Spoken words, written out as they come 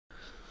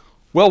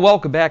Well,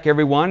 welcome back,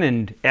 everyone.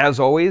 And as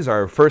always,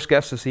 our first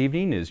guest this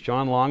evening is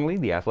John Longley,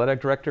 the athletic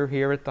director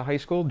here at the high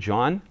school.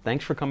 John,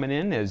 thanks for coming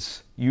in.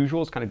 As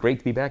usual, it's kind of great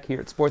to be back here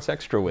at Sports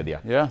Extra with you.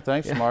 Yeah,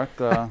 thanks, Mark.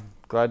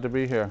 Glad to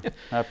be here.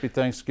 Happy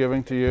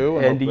Thanksgiving to you.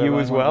 And to you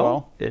as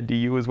well. And to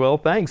you as well.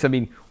 Thanks. I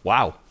mean,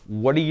 wow,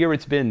 what a year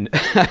it's been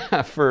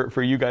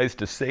for you guys,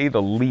 to say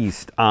the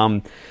least.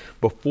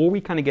 Before we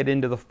kind of get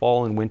into the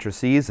fall and winter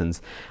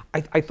seasons,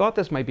 I thought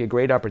this might be a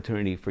great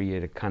opportunity for you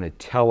to kind of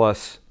tell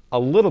us a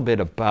little bit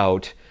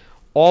about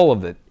all of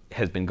that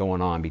has been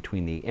going on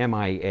between the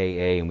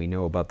MIAA and we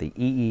know about the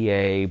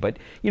EEA. But,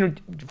 you know,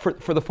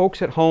 for the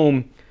folks at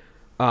home,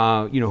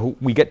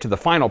 we get to the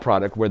final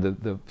product where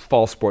the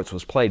fall sports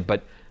was played,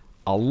 but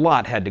a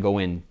lot had to go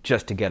in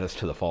just to get us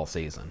to the fall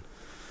season.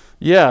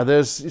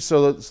 Yeah,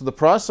 so the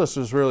process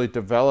was really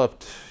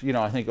developed,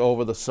 I think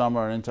over the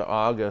summer and into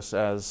August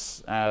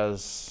as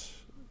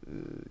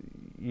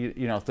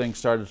things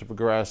started to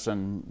progress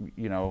and,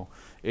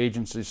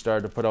 agencies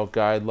started to put out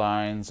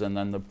guidelines, and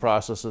then the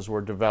processes were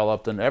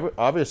developed, and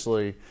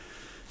obviously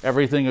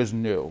everything is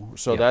new.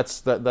 So yeah.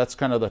 That's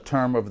kind of the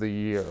term of the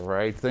year,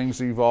 right? Things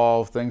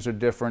evolve, things are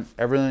different,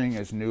 everything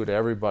is new to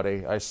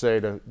everybody. I say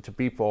to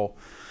people,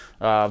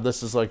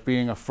 this is like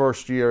being a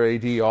first-year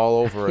AD all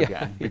over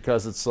again,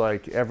 because it's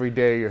like every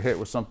day you're hit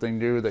with something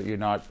new that you're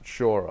not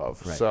sure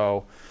of. Right.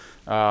 So,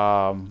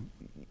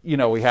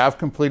 we have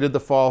completed the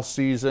fall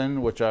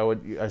season, which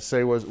I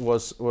say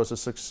was a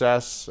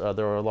success.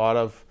 There were a lot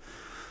of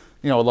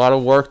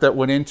work that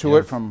went into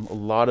it from a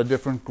lot of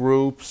different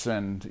groups,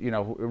 and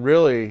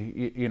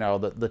really,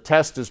 the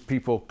test is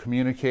people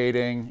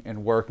communicating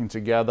and working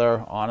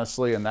together,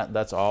 honestly, and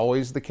that's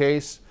always the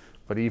case,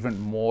 but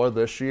even more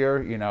this year,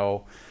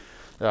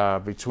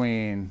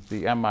 between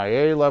the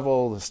MIA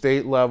level, the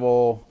state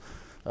level,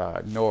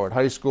 Norwood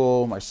High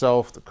School,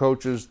 myself, the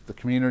coaches, the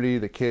community,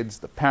 the kids,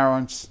 the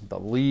parents, the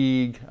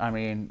league. I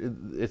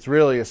mean, it's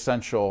really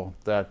essential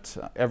that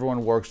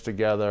everyone works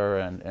together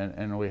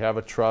and we have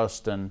a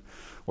trust and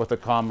with a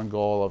common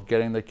goal of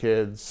getting the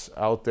kids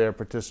out there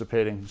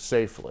participating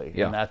safely.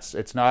 Yeah. And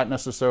it's not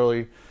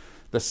necessarily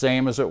the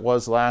same as it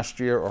was last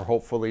year or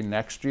hopefully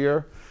next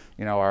year.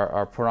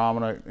 Our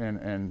predominant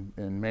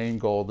and main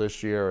goal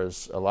this year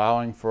is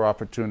allowing for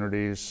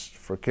opportunities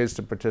for kids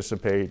to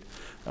participate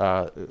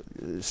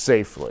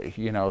safely,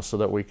 so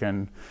that we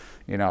can,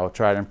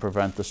 try to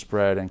prevent the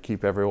spread and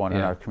keep everyone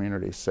in our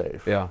community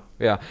safe. Yeah,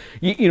 yeah.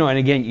 And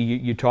again,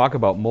 you talk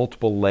about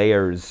multiple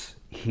layers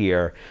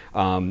here.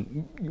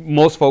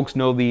 Most folks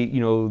know the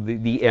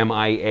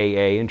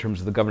MIAA in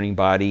terms of the governing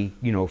body,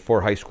 for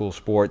high school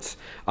sports.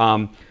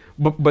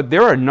 But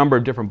there are a number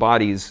of different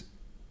bodies,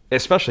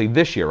 especially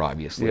this year,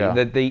 obviously,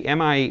 that the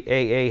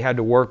MIAA had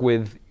to work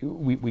with.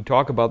 We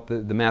talk about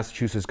the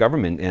Massachusetts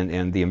government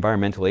and the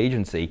environmental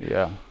agency.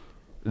 Yeah.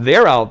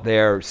 They're out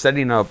there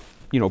setting up,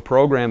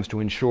 programs to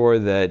ensure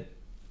that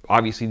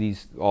obviously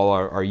all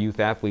our youth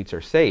athletes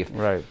are safe.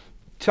 Right.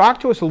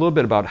 Talk to us a little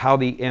bit about how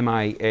the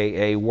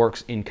MIAA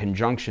works in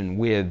conjunction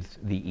with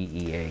the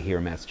EEA here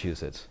in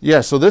Massachusetts.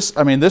 Yeah, so this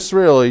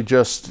really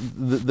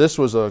this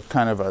was a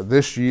kind of a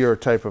this year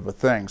type of a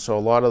thing. So a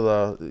lot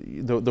of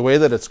the way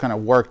that it's kind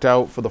of worked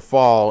out for the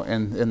fall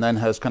and then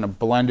has kind of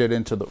blended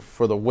into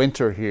for the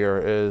winter here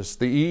is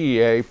the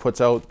EEA puts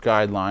out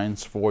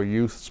guidelines for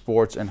youth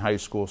sports and high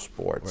school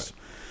sports.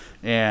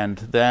 Right. And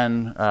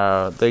then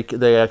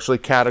they actually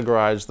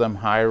categorize them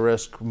high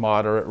risk,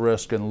 moderate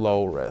risk, and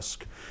low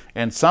risk.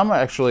 And some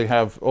actually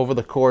have, over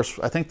the course,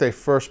 I think they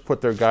first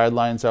put their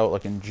guidelines out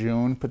like in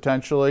June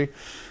potentially,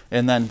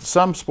 and then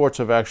some sports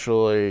have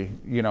actually,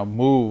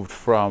 moved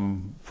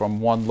from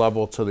one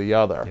level to the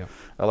other.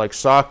 Yeah. Like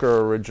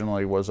soccer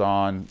originally was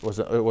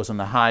in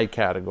the high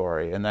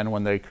category, and then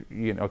when they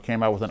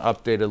came out with an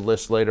updated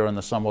list later in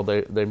the summer,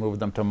 they moved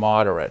them to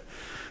moderate.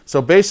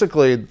 So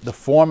basically, the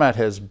format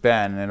has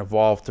been and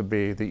evolved to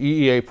be the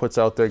EEA puts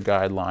out their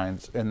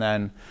guidelines, and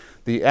then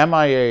the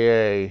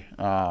MIAA.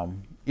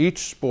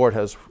 Each sport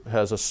has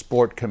a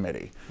sport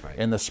committee, right.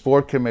 And the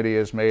sport committee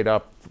is made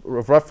up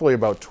of roughly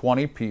about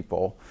 20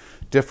 people,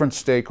 different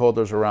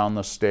stakeholders around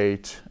the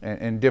state,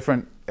 and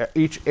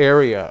each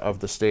area of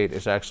the state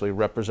is actually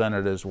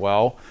represented as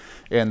well.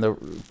 And the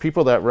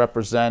people that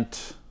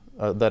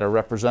are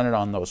represented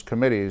on those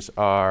committees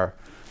are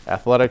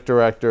athletic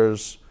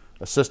directors,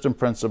 assistant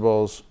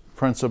principals,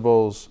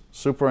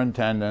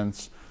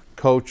 superintendents,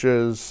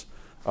 coaches,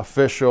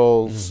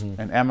 officials,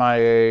 an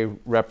MIA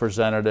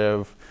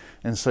representative.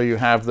 And so you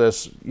have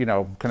this,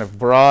 kind of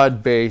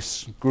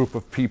broad-based group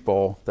of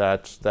people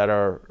that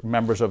are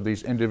members of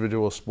these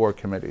individual sport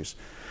committees.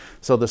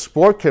 So the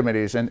sport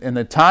committees, and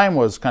the time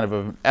was kind of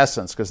an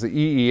essence, because the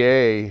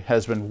EEA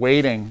has been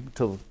waiting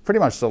till pretty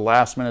much the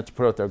last minute to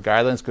put out their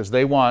guidelines, because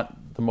they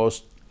want the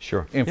most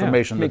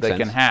information that they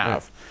can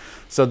have. Right.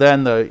 So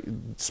then the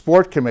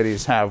sport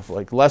committees have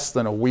like less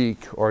than a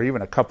week or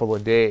even a couple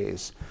of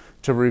days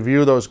to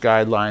review those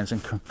guidelines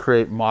and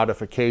create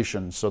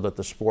modifications so that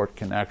the sport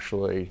can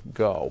actually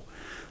go.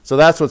 So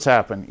that's what's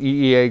happened.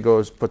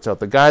 EEA puts out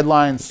the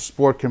guidelines,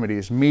 sport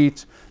committees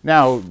meet.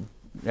 Now,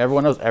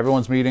 everyone knows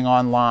everyone's meeting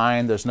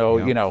online. There's no,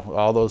 Yeah. you know,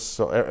 all those,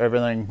 so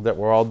everything that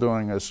we're all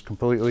doing is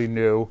completely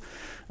new.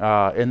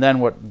 And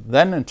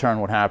then in turn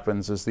what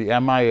happens is the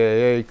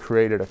MIAA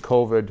created a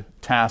COVID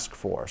task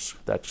force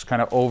that's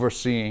kind of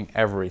overseeing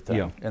everything.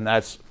 Yeah. And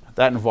that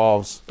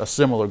involves a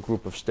similar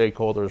group of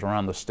stakeholders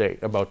around the state,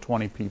 about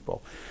 20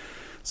 people.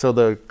 So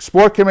the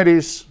sport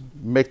committees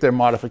make their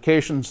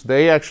modifications.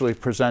 They actually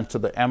present to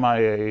the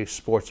MIAA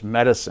Sports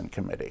Medicine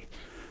Committee.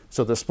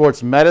 So the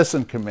Sports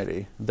Medicine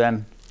Committee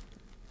then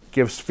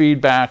gives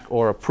feedback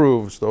or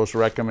approves those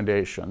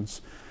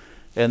recommendations.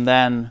 And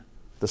then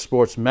the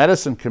Sports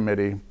Medicine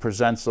Committee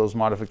presents those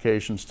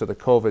modifications to the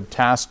COVID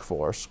Task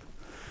Force.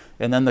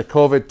 And then the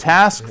COVID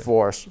Task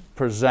Force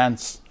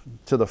presents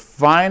to the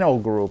final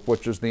group,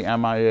 which is the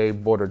MIA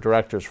Board of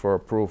Directors, for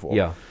approval.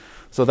 Yeah.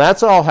 So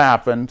that's all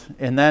happened.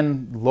 And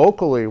then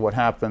locally what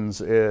happens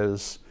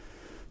is,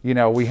 you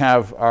know, we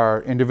have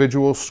our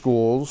individual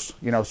schools,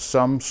 you know,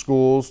 some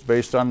schools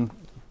based on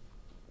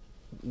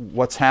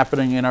what's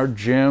happening in our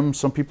gyms.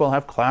 Some people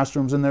have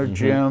classrooms in their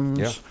gyms.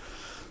 Yeah.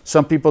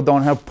 Some people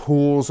don't have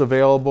pools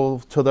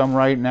available to them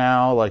right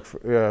now, like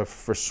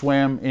for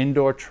swim,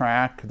 indoor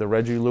track. The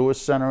Reggie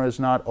Lewis Center is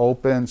not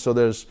open. So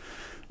there's,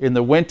 in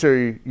the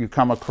winter, you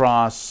come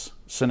across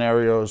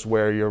scenarios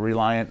where you're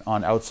reliant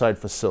on outside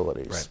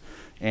facilities. Right.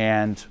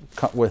 And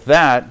with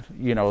that,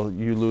 you know,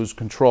 you lose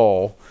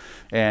control.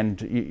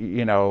 And,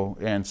 you know,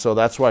 and so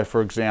that's why,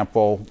 for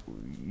example,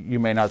 you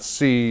may not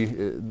see,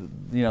 you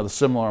know, the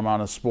similar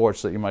amount of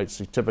sports that you might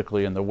see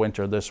typically in the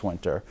winter, this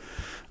winter.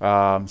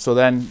 So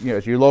then, you know,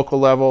 at your local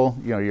level,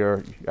 you know,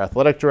 your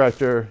athletic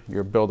director,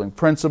 your building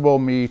principal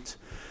meet,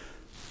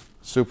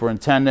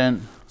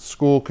 superintendent,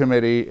 school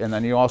committee, and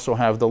then you also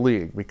have the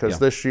league. Because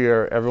this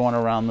year, everyone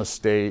around the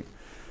state,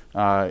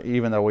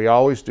 even though we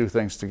always do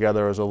things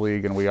together as a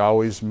league and we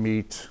always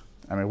meet,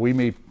 I mean,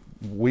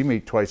 we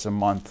meet twice a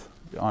month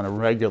on a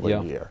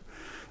regular year.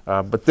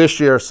 But this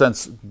year,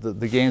 since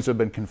the games have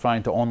been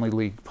confined to only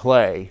league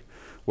play,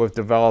 we've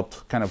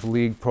developed kind of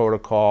league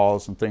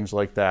protocols and things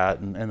like that.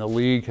 And the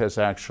league has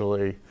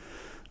actually,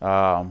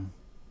 you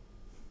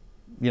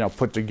know,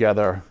 put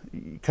together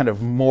kind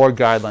of more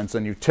guidelines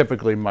than you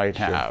typically might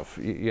have.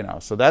 You know,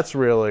 so that's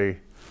really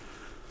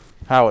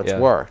how it's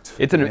worked.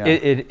 It's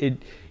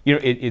you know,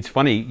 it's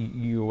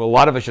funny. A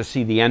lot of us just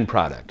see the end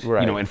product.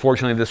 Right. You know,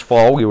 unfortunately, this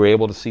fall we were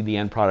able to see the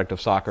end product of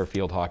soccer,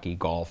 field hockey,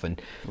 golf,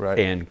 and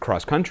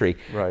cross country.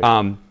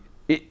 Right.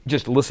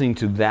 Just listening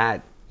to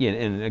that,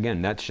 and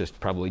again, that's just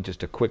probably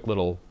just a quick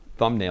little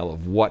thumbnail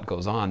of what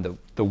goes on.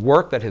 The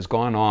work that has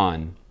gone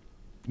on,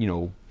 you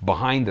know,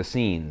 behind the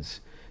scenes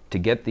to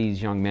get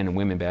these young men and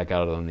women back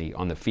out on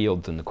the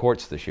fields and the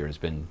courts this year has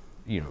been,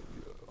 you know,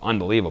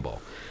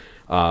 unbelievable.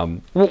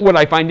 What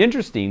I find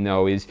interesting,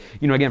 though, is,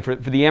 you know, again, for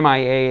the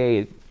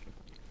MIAA,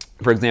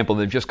 for example,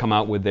 they've just come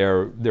out with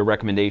their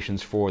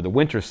recommendations for the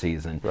winter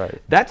season.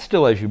 Right. That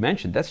still, as you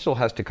mentioned, that still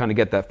has to kind of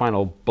get that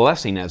final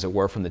blessing, as it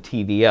were, from the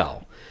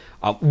TVL.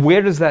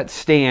 Where does that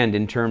stand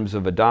in terms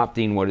of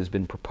adopting what has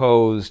been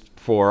proposed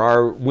for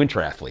our winter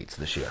athletes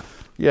this year?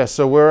 Yeah,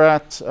 so we're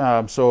at,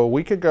 so a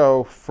week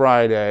ago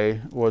Friday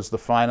was the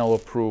final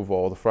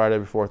approval, the Friday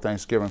before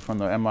Thanksgiving, from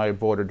the MIA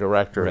Board of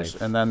Directors.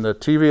 Right. And then the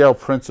TVL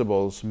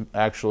principals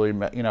actually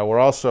met, you know, we're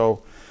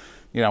also,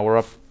 you know,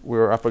 we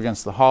were up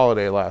against the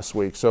holiday last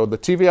week. So the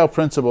TVL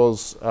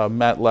principals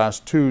met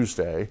last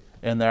Tuesday,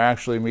 and they're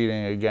actually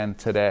meeting again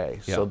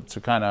today. So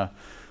to kind of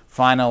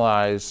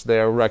finalize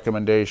their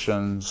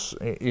recommendations,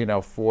 you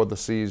know, for the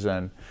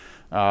season.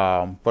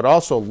 But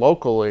also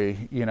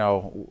locally, you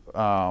know,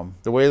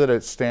 the way that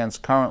it stands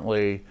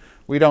currently,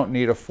 we don't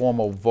need a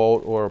formal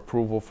vote or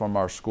approval from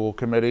our school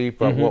committee,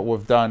 but what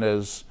we've done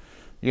is,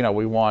 you know,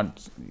 we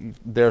want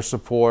their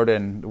support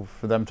and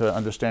for them to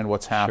understand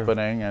what's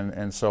happening,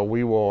 and so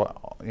we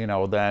will, you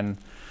know, then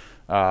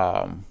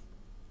kind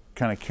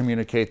of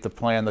communicate the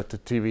plan that the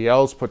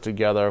TVL's put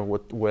together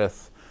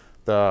with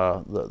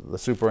the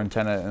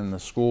superintendent and the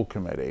school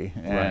committee,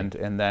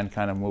 and then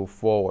kind of move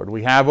forward.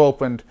 We have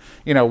opened,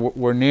 you know,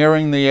 we're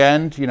nearing the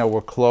end, you know,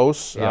 we're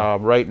close.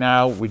 Right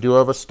now we do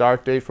have a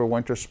start date for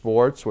winter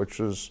sports, which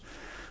is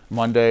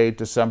Monday,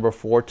 December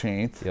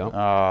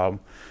 14th.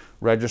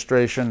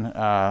 Registration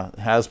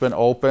has been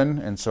open,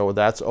 and so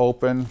that's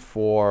open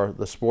for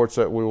the sports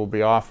that we will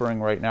be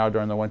offering right now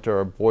during the winter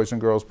are boys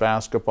and girls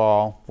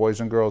basketball, boys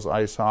and girls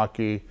ice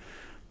hockey,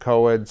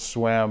 co-ed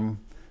swim,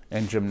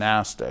 and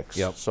gymnastics.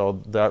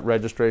 So that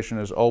registration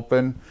is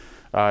open.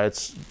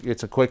 It's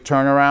a quick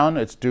turnaround.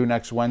 It's due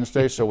next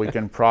Wednesday, so we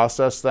can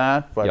process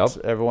that. But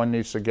everyone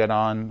needs to get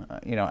on,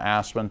 you know,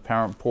 Aspen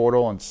Parent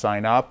Portal and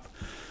sign up.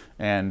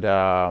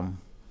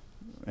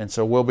 And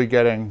so we'll be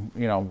getting,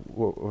 you know,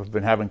 we've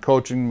been having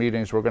coaching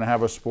meetings. We're going to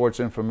have a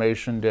sports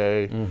information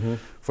day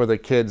for the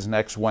kids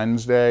next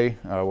Wednesday.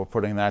 We're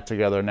putting that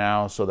together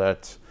now so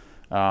that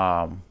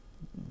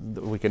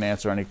we can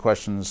answer any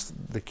questions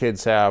the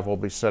kids have. We'll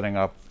be setting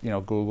up, you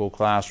know, Google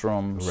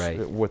Classrooms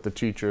with the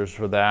teachers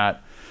for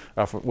that,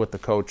 with the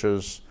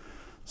coaches.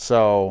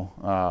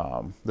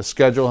 So the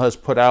schedule has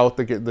put out,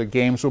 the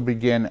games will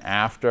begin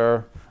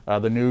after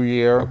the new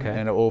year, Okay.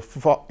 and it will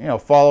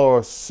follow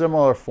a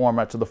similar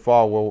format to the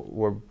fall.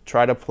 We'll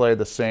try to play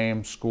the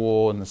same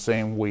school in the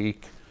same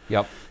week.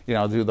 Yep.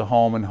 Do the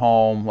home and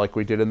home like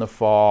we did in the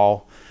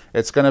fall.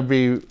 It's going to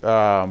be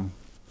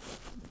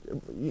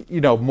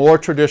more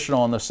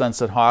traditional in the sense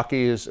that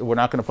hockey is, we're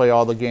not going to play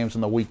all the games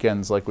on the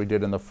weekends like we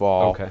did in the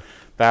fall. Okay.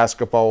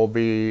 Basketball will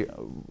be,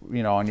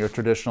 on your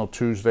traditional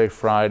Tuesday,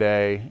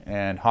 Friday,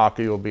 and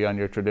hockey will be on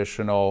your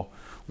traditional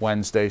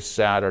Wednesday,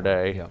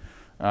 Saturday. Yep.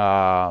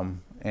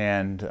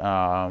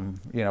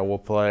 We'll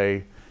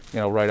play,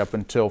 right up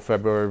until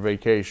February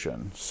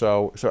vacation.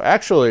 So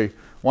actually,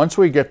 once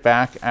we get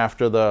back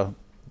after the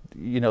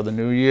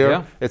new year,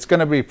 Yeah. it's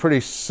going to be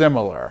pretty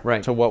similar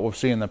Right. to what we've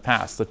seen in the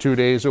past. The 2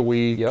 days a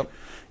week, Yep.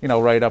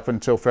 Right up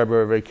until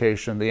February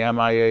vacation. The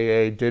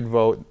MIAA did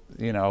vote,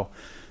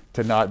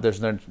 to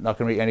there's not going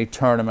to be any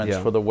tournaments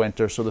Yeah. for the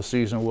winter, so the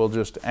season will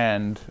just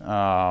end.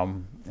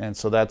 And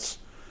so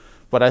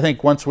but I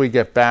think once we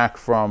get back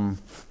from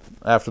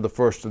after the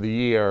first of the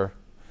year,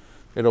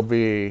 it'll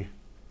be,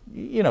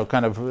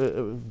 kind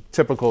of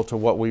typical to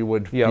what we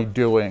would Yep. be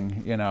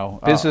doing,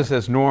 Business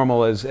as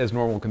normal as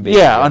normal can be.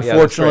 Yeah, that's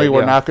unfortunately, great,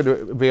 we're yeah. not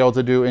going to be able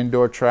to do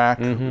indoor track.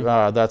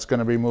 Mm-hmm. That's going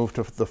to be moved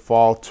to the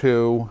fall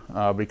too,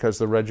 because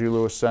the Reggie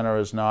Lewis Center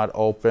is not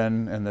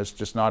open, and there's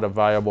just not a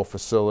viable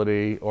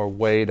facility or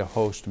way to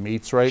host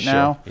meets right Sure.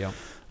 now,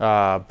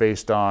 Yep.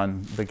 based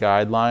on the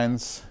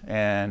guidelines.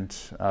 And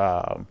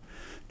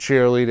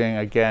cheerleading,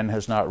 again,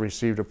 has not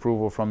received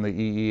approval from the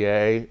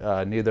EEA.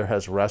 Neither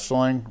has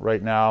wrestling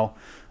right now.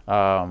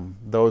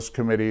 Those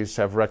committees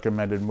have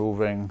recommended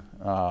moving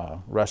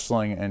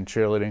wrestling and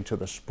cheerleading to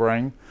the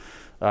spring.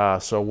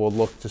 So we'll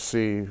look to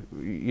see,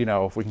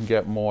 if we can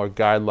get more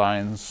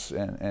guidelines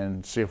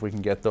and see if we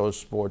can get those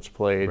sports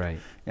played Right.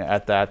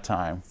 at that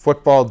time.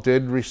 Football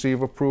did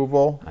receive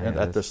approval I know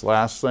at this. this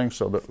last thing,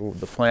 so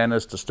the plan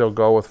is to still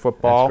go with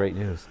football. That's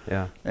great news.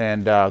 Yeah.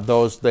 And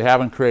they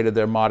haven't created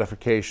their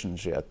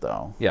modifications yet,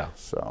 though. Yeah.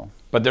 So.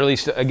 But they're at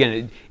least,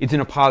 again, it's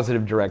in a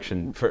positive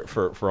direction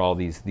for all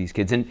these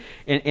kids. And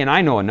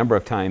I know a number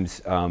of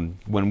times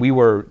when we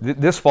were,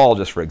 this fall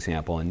just for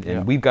example, and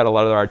Yeah. we've got a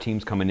lot of our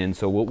teams coming in,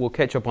 so we'll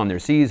catch up on their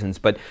seasons.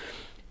 But,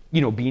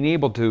 being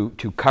able to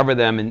cover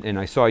them, and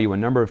I saw you a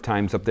number of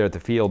times up there at the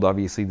field,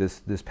 obviously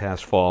this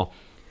past fall.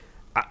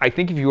 I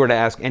think if you were to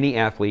ask any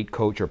athlete,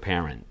 coach, or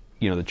parent,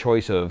 the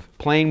choice of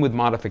playing with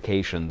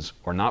modifications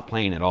or not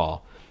playing at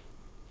all,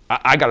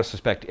 I got to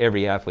suspect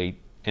every athlete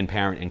and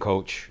parent and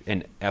coach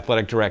and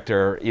athletic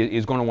director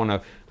is going to want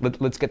to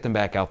let's get them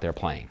back out there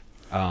playing.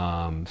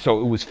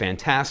 So it was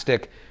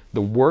fantastic.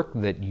 The work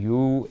that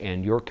you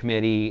and your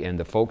committee and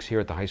the folks here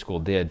at the high school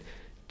did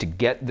to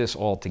get this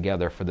all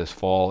together for this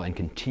fall and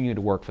continue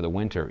to work for the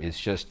winter is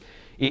just,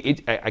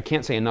 I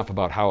can't say enough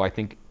about how I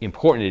think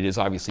important it is,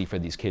 obviously, for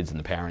these kids and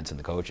the parents and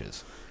the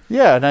coaches.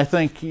 Yeah, and I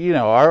think,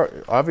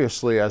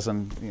 obviously as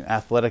an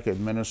athletic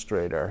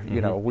administrator,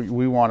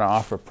 we want to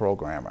offer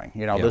programming.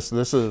 This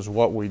is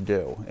what we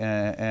do.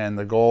 And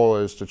the goal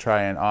is to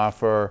try and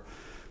offer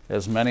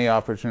as many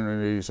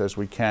opportunities as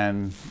we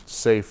can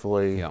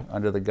safely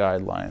under the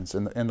guidelines.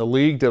 And the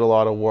league did a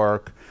lot of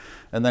work.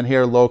 And then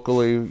here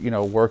locally,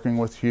 working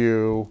with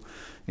you,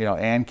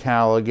 Ann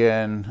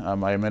Callaghan,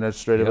 my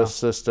administrative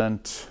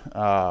assistant,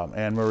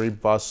 Anne Marie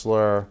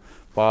Bussler,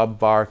 Bob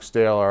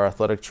Barksdale, our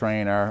athletic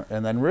trainer,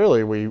 and then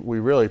really we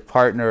really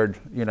partnered.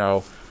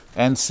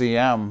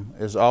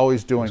 NCM is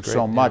always doing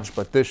so much,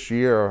 but this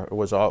year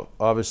was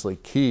obviously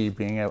key.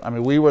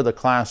 We were the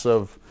class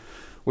of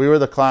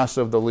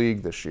the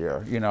league this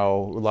year.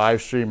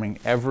 Live streaming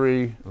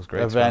every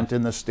event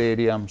in the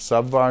stadium,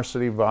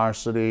 sub-varsity,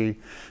 varsity.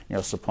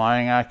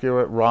 Supplying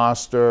accurate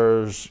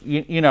rosters.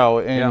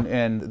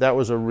 And that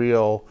was a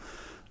real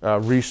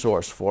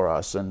resource for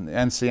us, and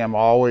NCM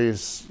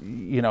always,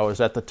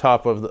 is at the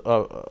top of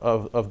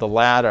the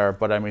ladder.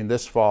 But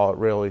this fall it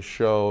really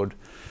showed,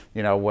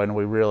 when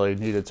we really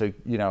needed to,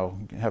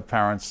 have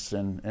parents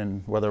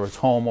and whether it's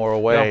home or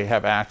away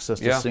have access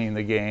to seeing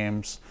the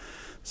games.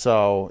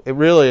 So it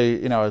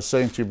really, I was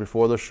saying to you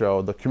before the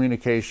show, the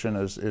communication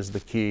is the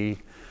key.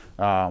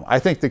 I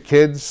think the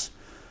kids,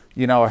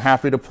 are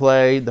happy to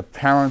play. The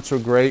parents are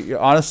great.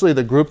 Honestly,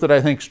 the group that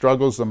I think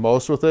struggles the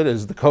most with it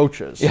is the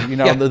coaches. The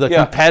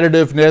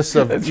competitiveness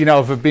of,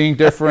 of it being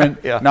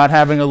different, not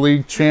having a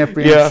league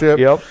championship.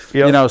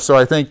 So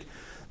I think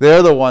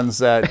they're the ones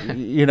that,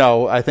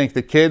 I think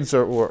the kids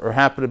are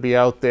happy to be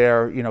out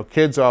there.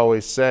 Kids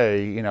always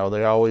say,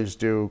 they always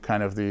do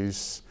kind of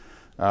these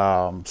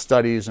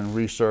studies and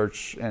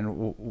research.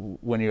 And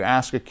when you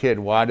ask a kid,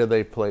 why do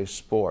they play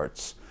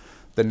sports?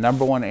 The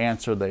number one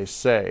answer they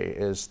say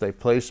is they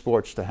play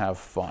sports to have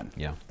fun.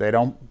 They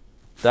don't.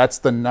 That's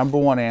the number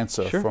one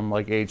answer from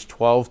like age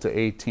 12 to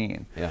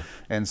 18.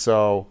 And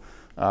so,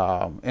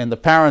 and the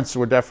parents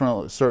were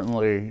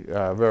certainly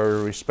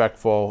very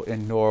respectful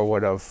in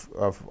Norwood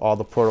of all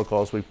the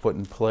protocols we put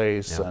in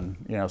place, and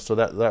so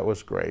that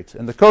was great.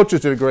 And the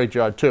coaches did a great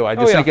job too. I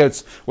just think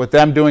it's with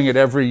them doing it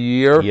every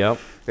year.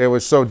 It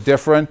was so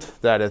different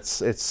that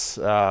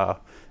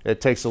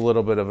it takes a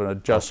little bit of an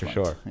adjustment.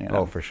 Oh, for sure. You know?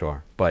 Oh, for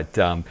sure. But,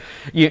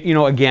 you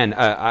know, again,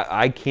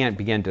 I can't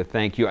begin to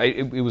thank you.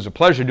 It was a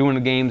pleasure doing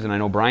the games, and I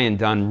know Brian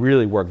Dunn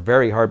really worked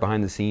very hard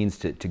behind the scenes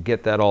to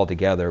get that all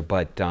together.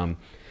 But,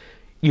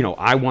 you know,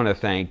 I want to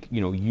thank,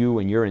 you know, you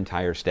and your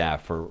entire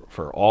staff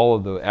for all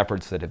of the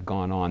efforts that have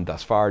gone on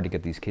thus far to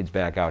get these kids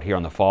back out here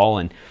on the fall.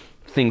 And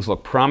things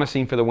look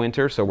promising for the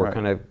winter, so we're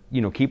kind of,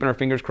 you know, keeping our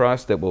fingers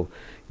crossed that we'll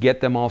get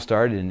them all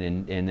started,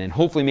 and then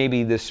hopefully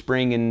maybe this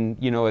spring, and,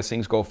 you know, as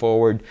things go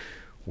forward,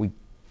 we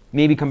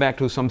maybe come back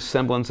to some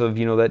semblance of,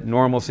 you know, that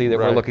normalcy that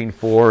we're looking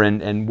for,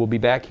 and we'll be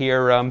back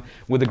here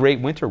with a great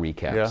winter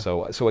recap. Yeah.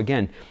 So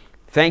again,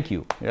 thank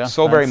you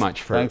very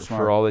much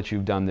for all that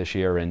you've done this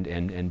year,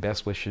 and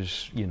best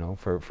wishes, you know,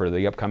 for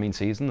the upcoming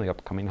season, the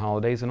upcoming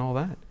holidays, and all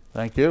that.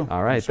 Thank you.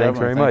 All right, thanks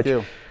very much.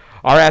 Thank you.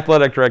 Our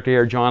athletic director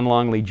here, John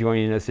Longley,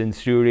 joining us in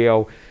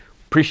studio.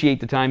 Appreciate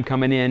the time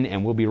coming in,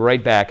 and we'll be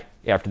right back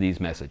after these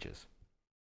messages.